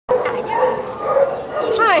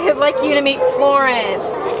I'd like you to meet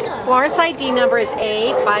Florence. Florence ID number is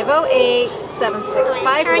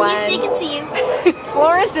A5087651. Turn you so they can see you.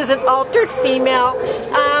 Florence is an altered female.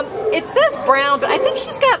 It says brown, but I think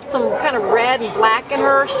she's got some kind of red and black in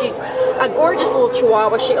her. She's a gorgeous little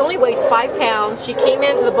Chihuahua. She only weighs 5 pounds. She came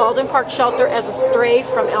into the Baldwin Park shelter as a stray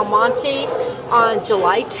from El Monte on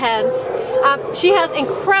July 10th. She has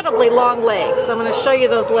incredibly long legs. I'm going to show you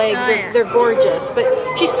those legs. They're gorgeous. But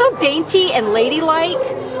she's so dainty and ladylike.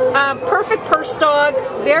 Perfect purse dog.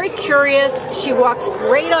 Very curious. She walks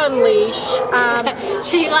great on leash.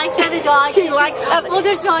 She likes other dogs. She likes well,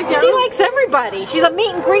 there's dog there. She likes everybody. She's a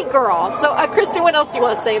meet and greet girl. So, Kristen, what else do you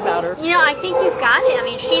want to say about her? You know, I think you've got it. I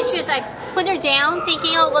mean, she's just, I put her down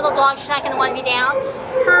thinking, oh, little dog, she's not going to want to be down.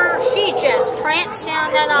 She just prances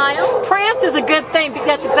down that aisle. Prance is a good thing because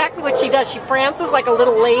that's exactly what she does. She prances like a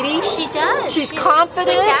little lady. She does. She's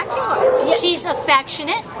confident. Spectacular. Yeah. She's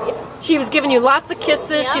affectionate. She was giving you lots of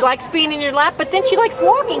kisses. Yeah. She likes being in your lap, but then she likes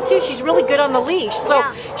walking too. She's really good on the leash. So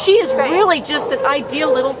yeah. she is really just an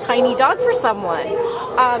ideal little tiny dog for someone.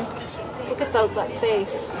 Look at that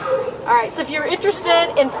face. All right, so if you're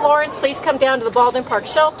interested in Florence, please come down to the Baldwin Park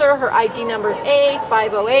shelter. Her ID number is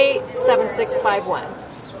A5087651.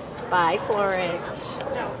 Bye, Florence.